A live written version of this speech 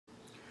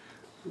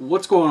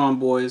What's going on,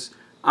 boys?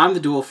 I'm the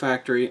Duel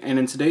Factory, and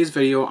in today's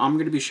video I'm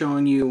going to be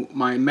showing you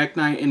my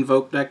Mekk-Knight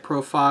Invoked deck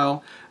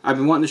profile. I've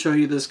been wanting to show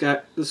you this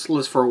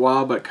list for a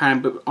while, but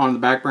kind of on the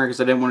back burner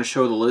because I didn't want to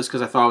show the list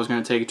because I thought I was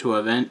going to take it to an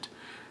event.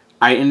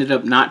 I ended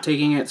up not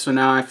taking it, so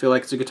now I feel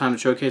like it's a good time to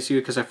showcase you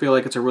because I feel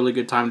like it's a really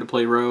good time to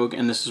play Rogue,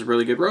 and this is a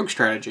really good Rogue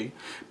strategy.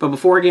 But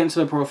before I get into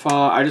the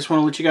profile, I just want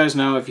to let you guys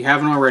know, if you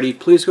haven't already,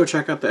 please go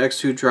check out the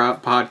X2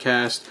 Drop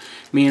podcast.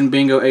 Me and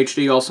Bingo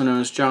HD, also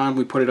known as John,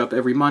 we put it up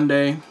every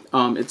Monday.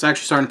 It's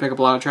actually starting to pick up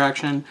a lot of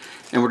traction,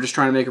 and we're just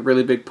trying to make a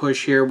really big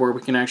push here where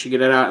we can actually get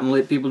it out and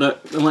let people to,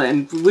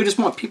 and we just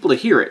want people to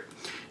hear it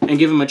and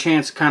give them a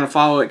chance to kind of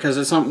follow it because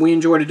it's something we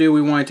enjoy to do.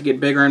 We want it to get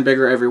bigger and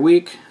bigger every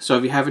week. So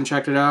if you haven't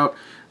checked it out,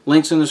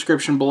 links in the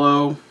description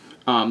below.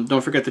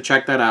 Don't forget to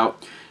check that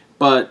out.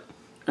 But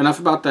enough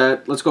about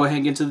that. Let's go ahead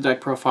and get into the deck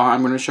profile.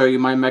 I'm going to show you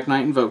my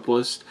Mekk-Knight Invoked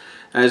list.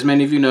 As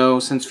many of you know,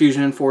 since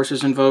Fusion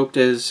Enforcers Invoked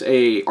is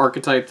a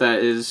archetype that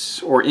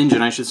is, or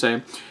engine I should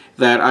say,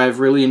 that I've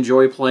really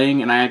enjoyed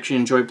playing, and I actually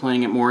enjoy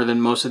playing it more than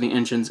most of the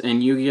engines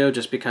in Yu-Gi-Oh!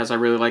 Just because I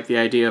really like the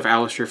idea of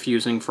Alistair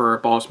fusing for a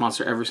boss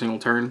monster every single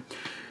turn.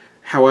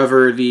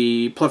 However,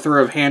 the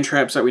plethora of hand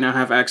traps that we now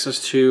have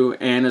access to,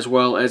 and as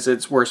well as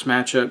its worst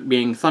matchup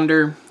being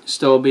Thunder,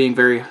 still being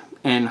very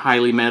and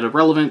highly meta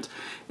relevant,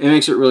 it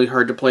makes it really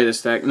hard to play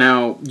this deck.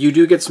 Now, you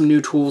do get some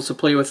new tools to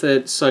play with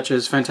it, such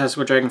as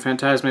Fantastical Dragon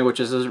Phantasme, which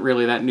isn't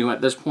really that new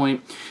at this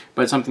point,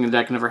 but it's something the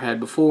deck never had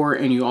before,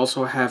 and you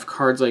also have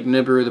cards like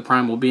Nibiru, the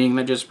Primal Being,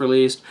 that just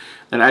released,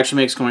 that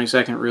actually makes going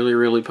second really,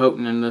 really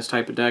potent in this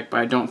type of deck, but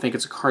I don't think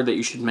it's a card that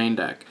you should main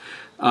deck.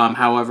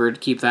 However, to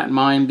keep that in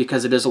mind,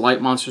 because it is a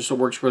light monster, so it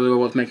works really well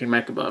with making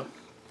Mecha.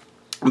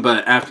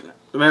 But after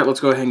that,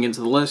 let's go ahead and get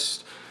into the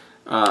list.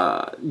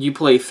 You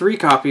play 3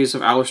 copies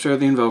of Alistair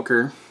the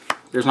Invoker.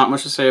 There's not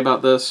much to say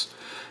about this.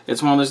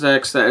 It's one of those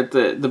decks that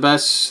the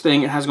best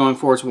thing it has going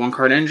for is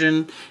 1-card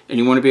engine, and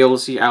you want to be able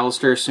to see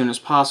Alistair as soon as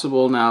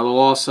possible. Now, the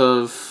loss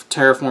of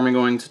Terraforming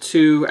going to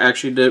 2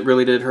 actually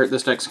really did hurt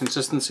this deck's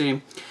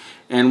consistency,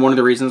 and one of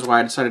the reasons why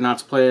I decided not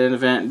to play an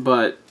event,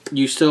 but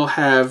you still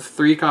have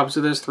 3 copies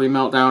of this, 3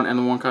 Meltdown, and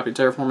the 1 copy of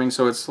Terraforming,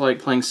 so it's like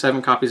playing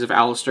 7 copies of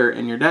Alistair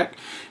in your deck,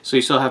 so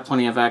you still have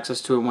plenty of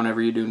access to it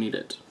whenever you do need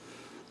it.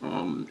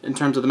 In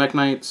terms of the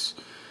Mekk-Knights,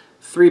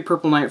 3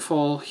 Purple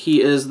Nightfall.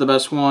 He is the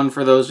best one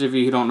for those of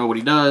you who don't know what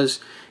he does.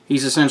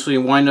 He's essentially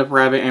Wind Up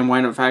Rabbit and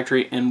Wind Up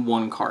Factory in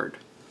 1 card.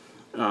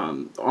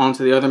 On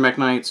to the other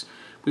Mekk-Knights.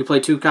 We play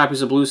 2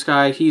 copies of Blue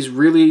Sky. He's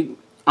really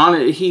on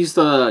it.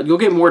 You'll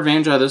get more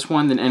advantage out of this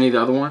one than any of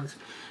the other ones.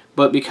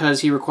 But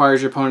because he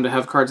requires your opponent to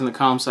have cards in the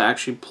columns that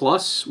actually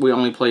plus, we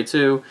only play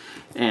 2.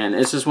 And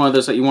it's just one of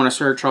those that you want to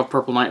search off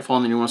Purple Nightfall,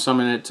 and then you want to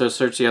summon it to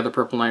search the other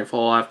Purple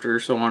Nightfall after,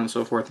 so on and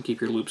so forth, and keep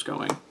your loops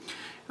going.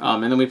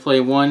 And then we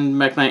play 1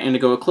 Mekk-Knight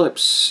Indigo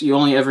Eclipse. You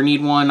only ever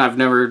need 1.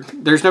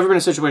 There's never been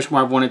a situation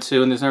where I've wanted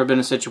 2, and there's never been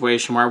a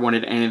situation where I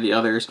wanted any of the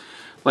others.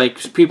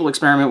 Like, people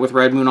experiment with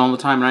Red Moon all the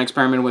time, and I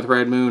experimented with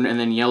Red Moon and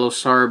then Yellow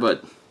Star,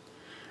 but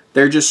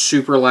they're just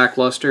super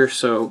lackluster,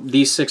 so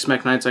these 6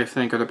 Mekk-Knights, I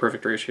think, are the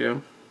perfect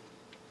ratio.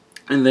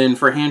 And then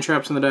for hand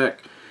traps in the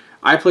deck,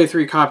 I play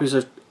 3 copies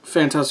of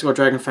Fantastical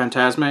Dragon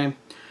Phantasme.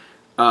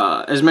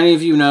 As many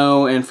of you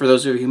know, and for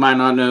those of you who might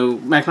not know,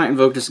 Mekk-Knight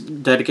Invoked is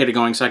dedicated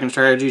going second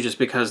strategy just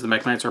because the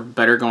Mekk-Knights are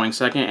better going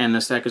second, and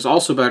this deck is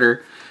also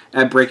better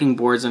at breaking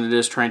boards than it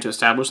is trying to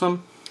establish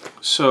them.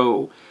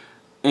 So,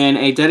 in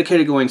a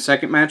dedicated going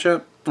second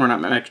matchup, or not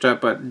matchup,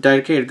 but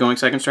dedicated going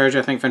second strategy,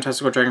 I think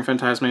Fantastical Dragon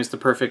Phantasme is the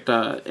perfect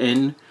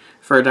in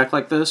for a deck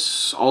like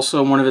this.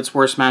 Also, one of its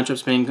worst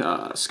matchups being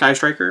Sky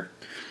Striker,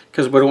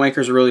 because Widowmaker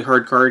is a really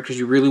hard card because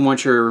you really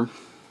want your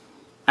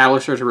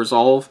Alistair to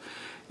resolve,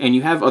 and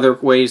you have other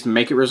ways to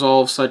make it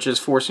resolve, such as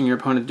forcing your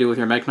opponent to deal with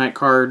your Mekk-Knight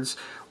cards,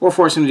 or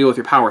forcing to deal with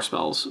your power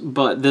spells.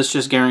 But this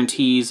just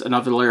guarantees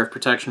another layer of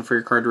protection for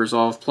your card to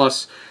resolve.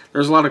 Plus,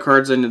 there's a lot of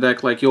cards in the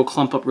deck, like you'll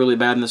clump up really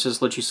bad, and this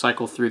just lets you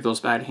cycle through those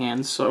bad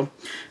hands. So,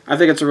 I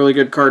think it's a really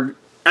good card.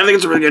 I think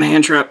it's a really good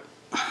hand trap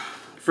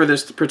for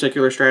this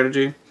particular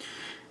strategy.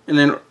 And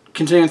then,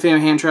 continuing the theme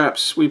of hand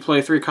traps, we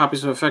play 3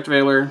 copies of Effect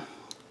Veiler.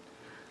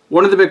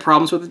 One of the big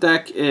problems with the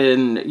deck,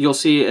 and you'll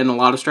see in a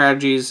lot of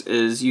strategies,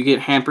 is you get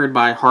hampered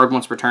by hard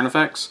once per turn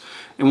effects.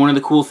 And one of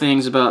the cool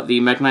things about the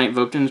Mekk-Knight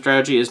Invoked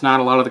strategy is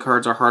not a lot of the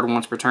cards are hard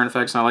once per turn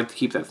effects, and I like to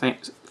keep that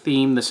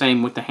theme the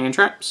same with the hand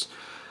traps.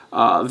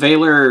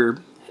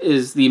 Veiler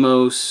is the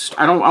most,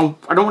 I don't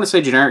want to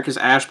say generic because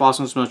Ash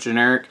Blossom is the most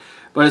generic,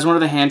 but it's one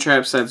of the hand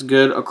traps that's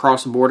good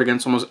across the board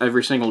against almost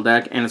every single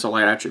deck, and it's a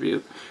light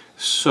attribute.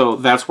 So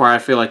that's why I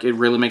feel like it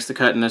really makes the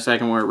cut in this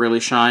deck and where it really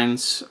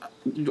shines.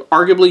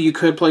 Arguably, you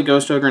could play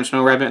Ghost Ogre and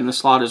Snow Rabbit in the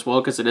slot as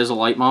well because it is a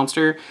light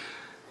monster.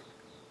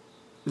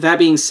 That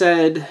being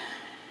said,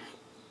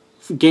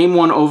 Game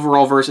 1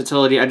 overall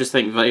versatility, I just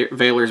think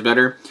Veiler is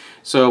better.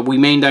 So we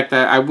main deck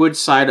that. I would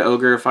side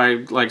Ogre if I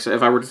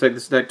were to take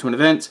this deck to an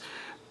event,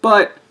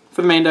 but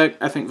for the main deck,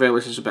 I think Veiler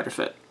is a better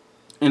fit.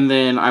 And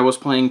then I was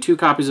playing 2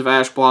 copies of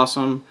Ash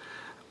Blossom.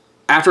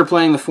 After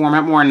playing the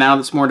format more and now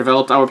that's more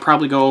developed, I would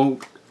probably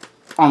go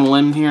on a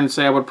limb here and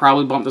say I would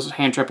probably bump this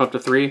hand trap up to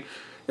 3.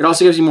 It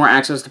also gives you more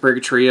access to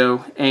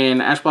Purgatrio,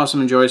 and Ash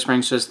Blossom and Joy Spring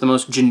is just the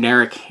most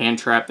generic hand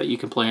trap that you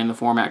can play in the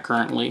format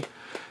currently.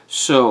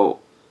 So,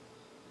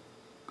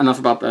 enough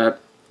about that.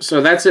 So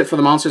that's it for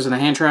the monsters and the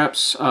hand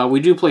traps. We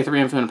do play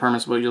 3 infinite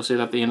permanents, but you'll see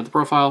that at the end of the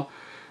profile.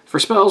 For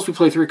spells, we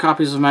play 3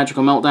 copies of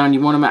Magical Meltdown.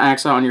 You want to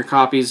max out on your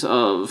copies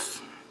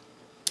of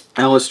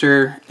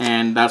Alistair,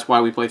 and that's why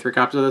we play 3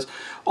 copies of this.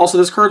 Also,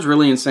 this card's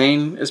really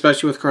insane,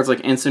 especially with cards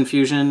like Instant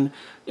Fusion,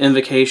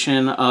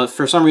 Invocation.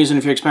 For some reason,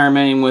 if you're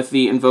experimenting with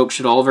the Invoked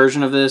Shaddoll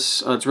version of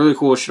this, it's really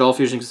cool with Shaddoll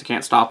Fusion because they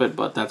can't stop it,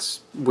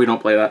 but we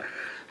don't play that.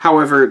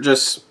 However,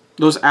 just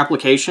those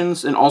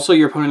applications, and also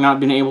your opponent not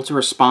being able to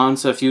respond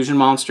to fusion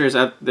monsters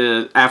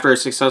after a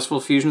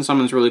successful fusion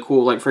summon is really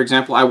cool. Like, for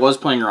example, I was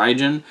playing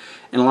Raijin,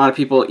 and a lot of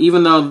people,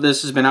 even though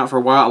this has been out for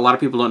a while, a lot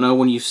of people don't know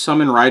when you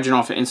summon Raijin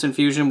off of Instant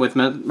Fusion with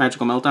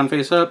Magical Meltdown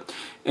face up,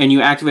 and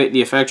you activate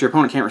the effect, your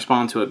opponent can't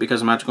respond to it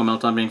because of Magical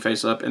Meltdown being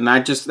face up, and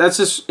that's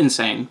just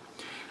insane.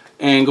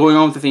 And going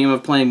on with the theme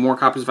of playing more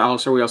copies of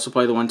Alistair, we also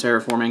play the one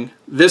Terraforming.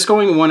 This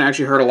going 1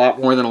 actually hurt a lot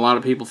more than a lot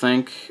of people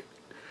think.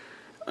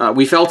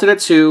 We felt it at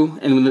 2,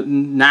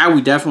 and now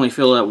we definitely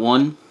feel it at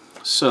 1.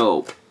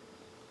 So,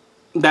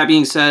 that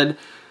being said,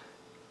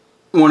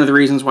 one of the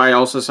reasons why I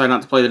also decided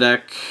not to play the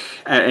deck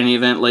at any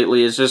event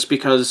lately is just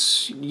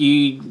because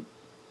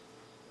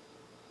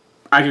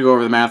I could go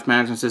over the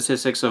mathematics and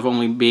statistics of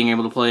only being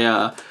able to play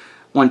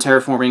 1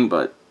 Terraforming,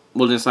 but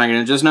we'll just not get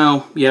into it. Just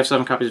know you have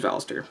 7 copies of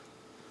Alistair.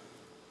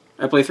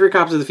 I play 3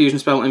 copies of the Fusion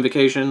spell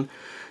Invocation.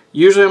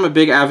 Usually I'm a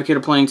big advocate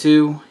of playing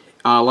 2.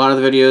 A lot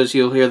of the videos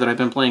you'll hear that I've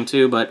been playing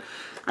 2, but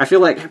I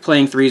feel like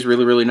playing 3 is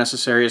really, really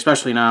necessary,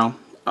 especially now.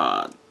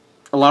 A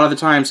lot of the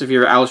times, if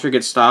your Alistair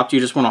gets stopped, you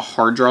just want to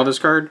hard draw this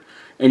card,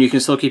 and you can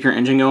still keep your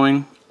engine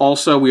going.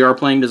 Also, we are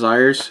playing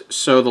Desires,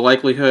 so the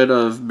likelihood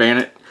of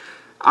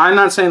I'm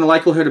not saying the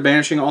likelihood of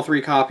banishing all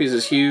 3 copies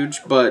is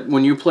huge, but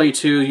when you play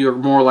 2, you're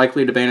more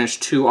likely to banish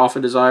 2 off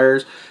of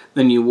Desires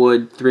than you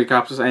would 3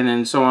 copies, and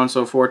then so on and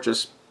so forth.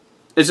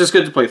 It's just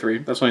good to play 3.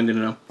 That's all you need to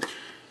know.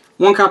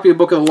 1 copy of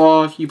Book of the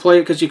Law. You play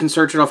it because you can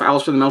search it off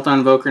Alistair the Meltdown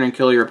Invoker and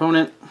kill your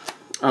opponent.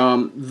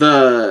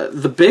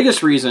 The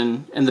biggest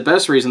reason and the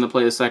best reason to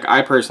play this deck,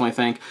 I personally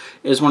think,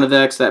 is one of the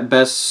decks that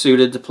best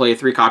suited to play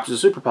 3 copies of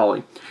Super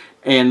Poly.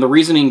 And the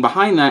reasoning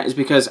behind that is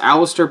because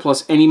Alistair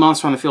plus any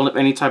monster on the field of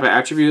any type of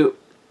attribute,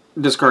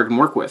 this card can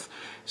work with.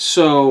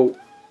 So,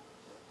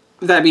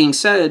 that being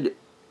said,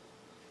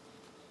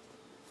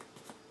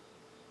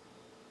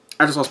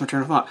 I just lost my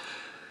train of thought.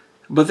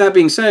 But that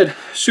being said,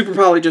 Super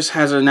Poly just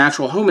has a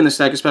natural home in this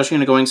deck, especially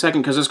in a going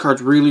second, because this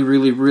card's really,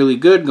 really, really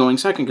good going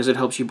second, because it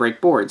helps you break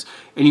boards.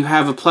 And you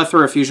have a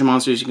plethora of fusion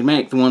monsters you can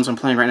make. The ones I'm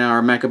playing right now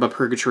are Mekka-Knight,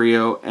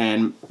 Purgatrio,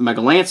 and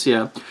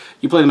Megalancia.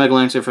 You play the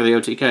Megalancia for the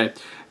OTK.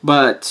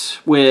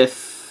 But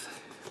with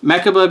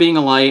Mekka-Knight being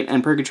a light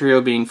and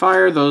Purgatrio being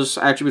fire, those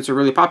attributes are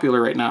really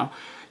popular right now.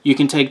 You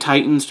can take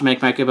Titans to make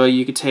Mekka-Knight,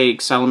 you could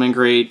take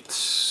Salamangreat,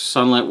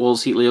 Sunlit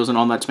Wolves, Heat Leos, and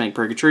all that to make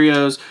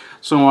Purgatrios,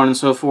 so on and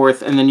so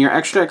forth. And then your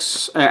extra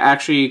deck's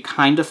actually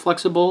kind of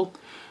flexible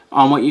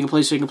on what you can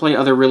play, so you can play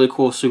other really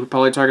cool Super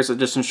Poly targets that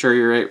just ensure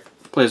your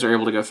players are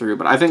able to go through.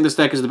 But I think this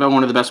deck is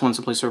one of the best ones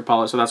to play Super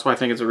Poly, so that's why I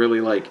think it's a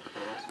really,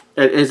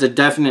 it is a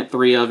definite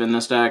 3 of in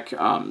this deck.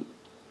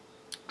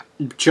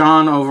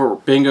 John over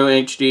Bingo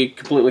HD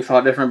completely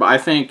thought different, but I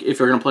think if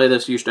you're going to play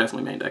this, you should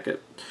definitely main deck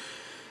it.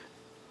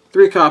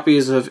 3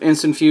 copies of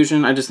Instant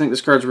Fusion. I just think this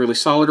card's really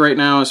solid right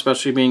now,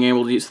 especially being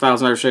able to use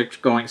 1000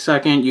 Shift going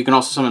second. You can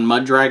also summon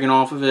Mud Dragon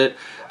off of it.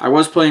 I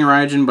was playing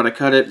Raijin, but I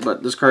cut it,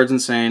 but this card's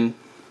insane.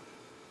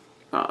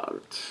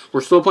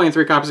 We're still playing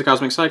 3 copies of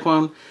Cosmic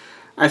Cyclone.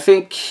 I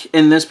think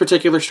in this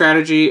particular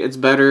strategy, it's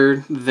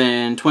better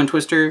than Twin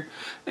Twister,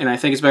 and I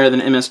think it's better than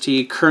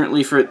MST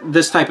currently for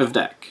this type of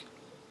deck.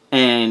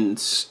 And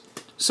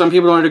some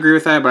people don't agree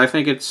with that, but I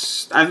think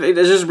it's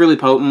just really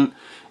potent.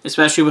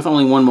 Especially with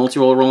only 1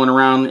 multi-roll rolling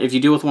around. If you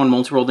deal with 1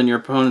 multi-roll, then your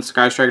opponent's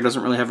Sky Striker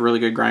doesn't really have a really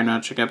good grind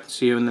match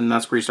against you, and then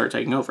that's where you start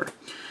taking over.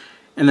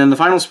 And then the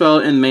final spell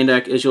in the main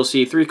deck is you'll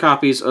see 3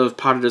 copies of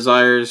Pot of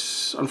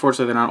Desires.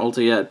 Unfortunately, they're not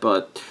ulti yet,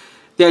 but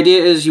the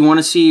idea is you want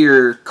to see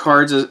your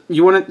cards.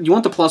 You want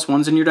the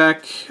 +1s in your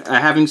deck.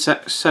 Having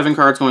 7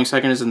 cards going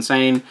second is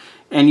insane,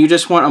 and you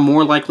just want a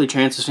more likely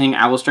chance of seeing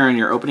Alistair in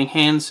your opening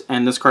hands,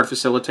 and this card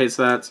facilitates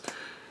that.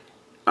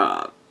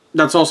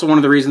 That's also one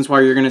of the reasons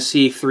why you're going to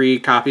see 3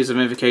 copies of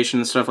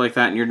Invocation and stuff like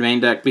that in your main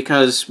deck,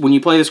 because when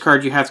you play this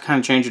card, you have to kind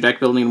of change your deck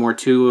building to more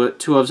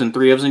 2-ofs and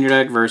 3-ofs in your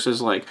deck,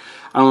 versus, like,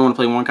 I only want to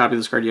play 1 copy of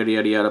this card, yada,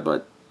 yada, yada,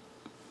 but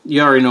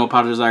you already know what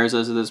Pot of Desires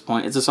is at this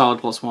point. It's a solid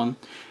 +1.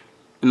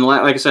 And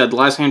like I said, the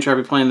last hand trap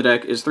we play in the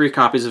deck is 3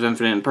 copies of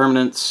Infinite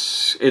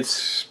Impermanence.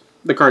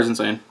 The card's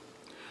insane.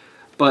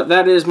 But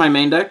that is my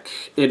main deck.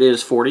 It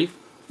is 40.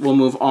 We'll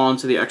move on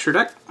to the extra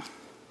deck.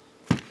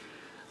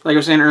 Like I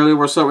was saying earlier,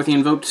 we'll start with the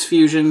Invoked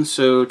Fusion.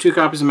 So 2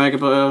 copies of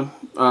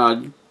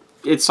Mekka-Knight.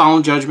 It's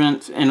Solemn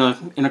Judgment in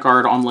a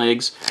card on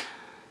legs.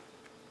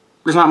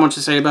 There's not much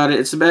to say about it.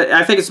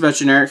 I think it's the best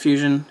generic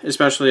fusion,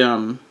 especially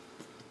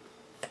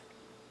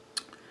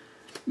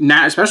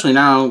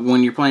now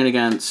when you're playing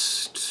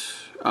against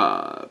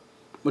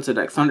what's the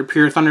deck?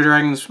 Pure Thunder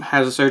Dragons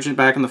has a Surgent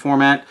back in the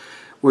format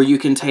where you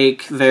can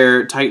take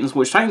their Titans,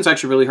 which Titan's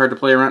actually really hard to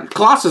play around.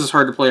 Colossus is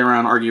hard to play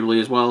around,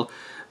 arguably, as well.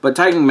 But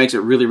Titan makes it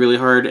really, really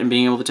hard, and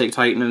being able to take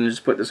Titan and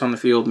just put this on the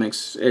field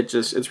makes it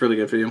just, it's really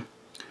good for you.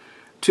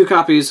 2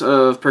 copies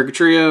of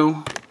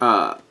Purgatrio.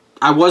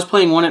 I was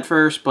playing 1 at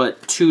first,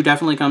 but 2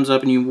 definitely comes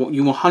up, and you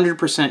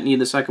 100%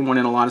 need the second one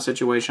in a lot of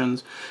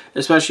situations,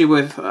 especially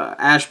with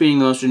Ash being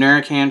the most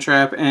generic hand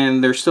trap,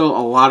 and there's still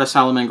a lot of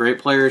Salamangreat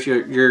players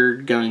you're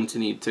going to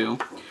need to.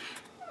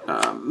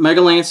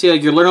 Mega Lancia,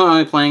 you're literally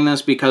only playing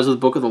this because of the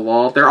Book of the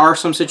Law. There are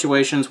some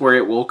situations where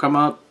it will come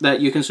up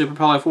that you can Super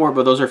Poly for,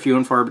 but those are few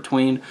and far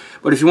between.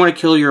 But if you want to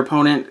kill your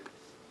opponent,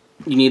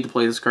 you need to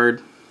play this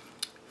card.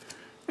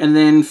 And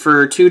then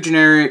for 2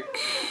 generic,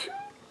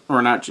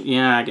 or not,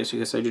 yeah, I guess you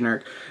could say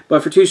generic.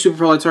 But for 2 Super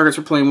Poly targets,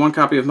 we're playing 1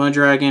 copy of Mud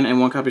Dragon and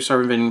 1 copy of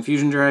Starving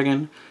Fusion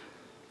Dragon.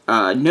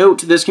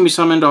 Note, this can be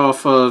summoned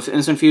off of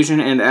Instant Fusion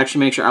and actually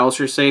makes your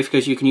Alistair safe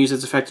because you can use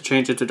its effect to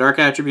change it to Dark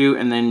Attribute,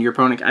 and then your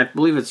opponent, I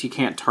believe it's you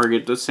can't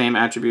target the same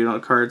attribute on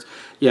the cards.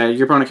 Yeah,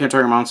 your opponent can't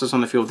target monsters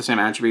on the field with the same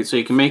attribute, so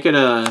you can make it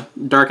a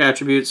Dark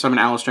Attribute, summon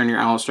Alistair, and your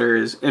Alistair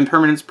is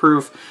impermanence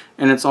proof,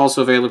 and it's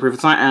also Veiler proof.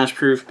 It's not Ash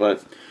proof,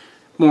 but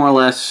more or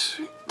less,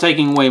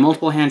 taking away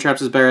multiple hand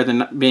traps is better than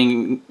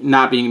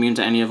not being immune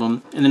to any of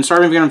them. And then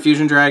Starving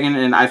Fusion Dragon,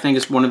 and I think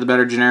it's one of the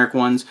better generic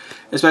ones,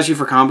 especially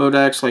for combo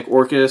decks like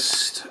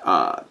Orcust,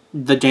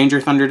 the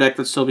Danger Thunder deck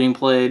that's still being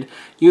played.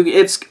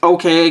 It's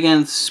okay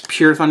against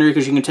Pure Thunder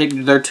because you can take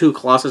their 2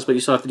 Colossus, but you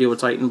still have to deal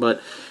with Titan.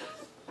 But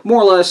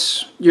more or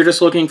less, you're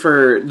just looking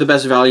for the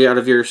best value out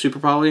of your Super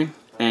Poly,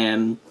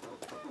 and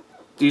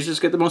these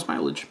just get the most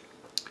mileage.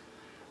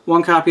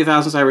 1 copy of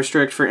Thousands I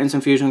Restrict for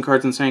Instant Fusion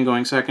cards Insane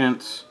going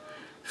second.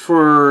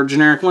 For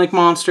generic Link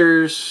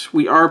monsters,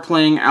 we are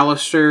playing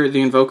Alistair, the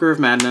Invoker of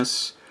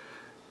Madness.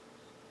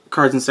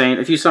 Card's Insane.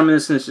 If you summon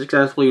this and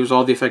successfully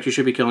resolve the effect, you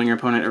should be killing your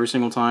opponent every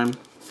single time.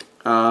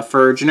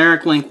 For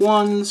generic Link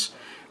 1s,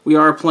 we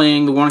are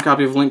playing the 1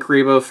 copy of Link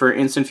Karibo for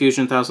Instant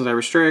Fusion, Thousands I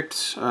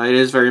Restrict. It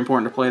is very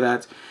important to play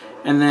that.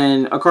 And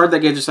then a card that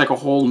gives us like a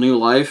whole new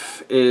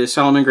life is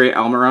Salamangreat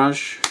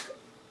Almirage.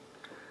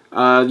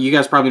 You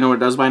guys probably know what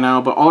it does by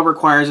now, but all it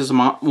requires is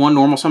 1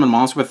 normal summon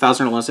monster with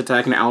 1,000 or less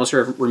attack, and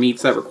Alistair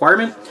meets that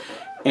requirement.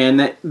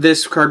 And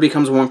this card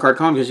becomes a 1-card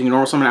column because you can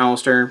normal summon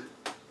Alistair,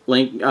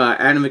 Link,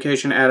 add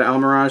Invocation, add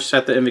Almirage,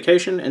 set the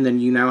Invocation, and then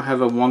you now have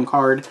a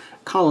 1-card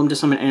column to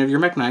summon any of your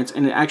Mekk-Knights,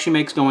 and it actually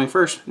makes going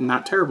first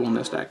not terrible in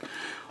this deck.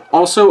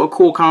 Also, a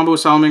cool combo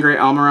with Salamangreat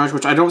Almirage,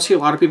 which I don't see a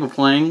lot of people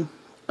playing.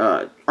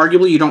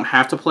 Arguably, you don't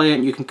have to play it,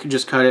 and you can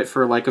just cut it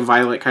for like a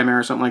Violet Chimera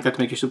or something like that to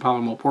make your Super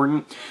Poly more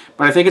important.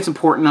 But I think it's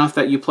important enough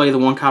that you play the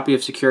 1 copy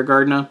of Secure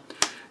Gardna.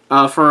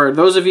 For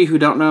those of you who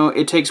don't know,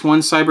 it takes 1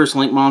 Cyberse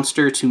Link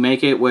monster to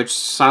make it, which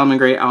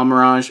Salamangreat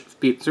Almirage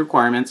beats the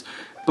requirements.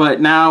 But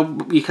now,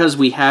 because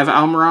we have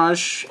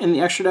Almirage in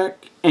the extra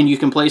deck, and you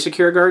can play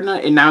Secure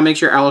Gardna, it now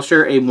makes your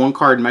Alistair a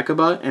 1-card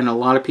Mekka, and a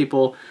lot of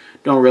people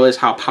don't realize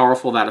how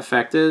powerful that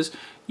effect is.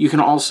 You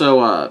can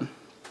also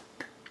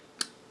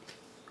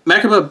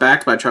Mekka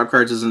backed by trap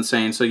cards is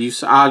insane. So you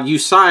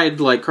side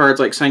like cards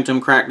like Sanctum,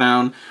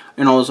 Crackdown,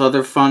 and all those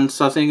other fun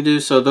stuff that you can do.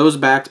 So those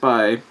backed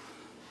by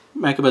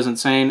Mekka is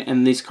insane,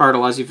 and this card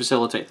allows you to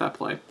facilitate that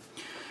play.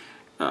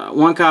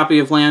 1 copy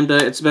of Lambda.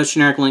 It's the best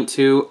generic Link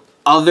 2,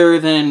 other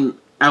than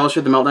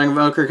Alistair the Meltdown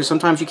Invoker, because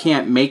sometimes you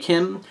can't make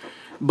him,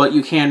 but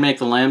you can make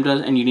the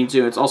Lambda, and you need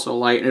to. It's also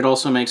light, and it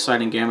also makes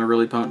Sight and Gamma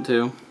really potent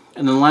too.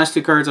 And then the last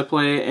 2 cards I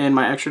play in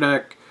my extra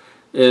deck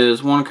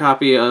is 1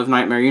 copy of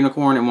Nightmare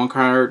Unicorn and 1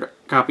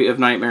 copy of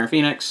Nightmare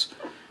Phoenix.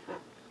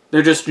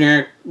 They're just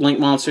generic Link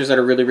monsters that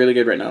are really, really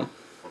good right now.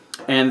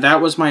 And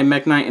that was my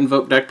Mekk-Knight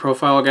Invoked deck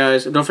profile,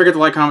 guys. Don't forget to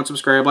like, comment,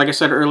 subscribe. Like I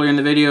said earlier in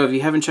the video, if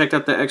you haven't checked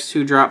out the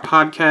X2 Drop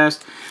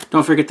podcast,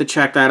 don't forget to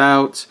check that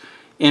out.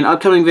 In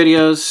upcoming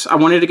videos, I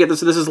wanted to get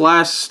this. This is the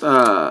last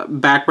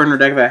back burner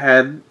deck that I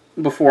had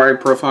before I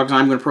profile, because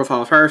I'm going to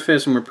profile Fire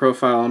Fist, I'm going to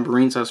profile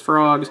Marines as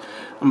Frogs,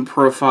 I'm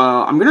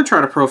going to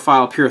try to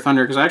profile Pure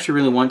Thunder, because I actually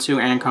really want to,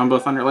 and Combo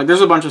Thunder. Like,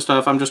 there's a bunch of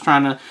stuff. I'm just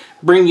trying to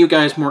bring you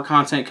guys more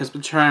content, because the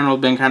channel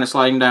has been kind of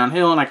sliding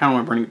downhill, and I kind of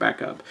want to bring it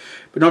back up.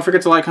 But don't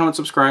forget to like, comment,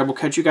 subscribe. We'll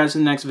catch you guys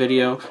in the next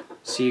video.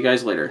 See you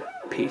guys later.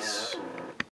 Peace.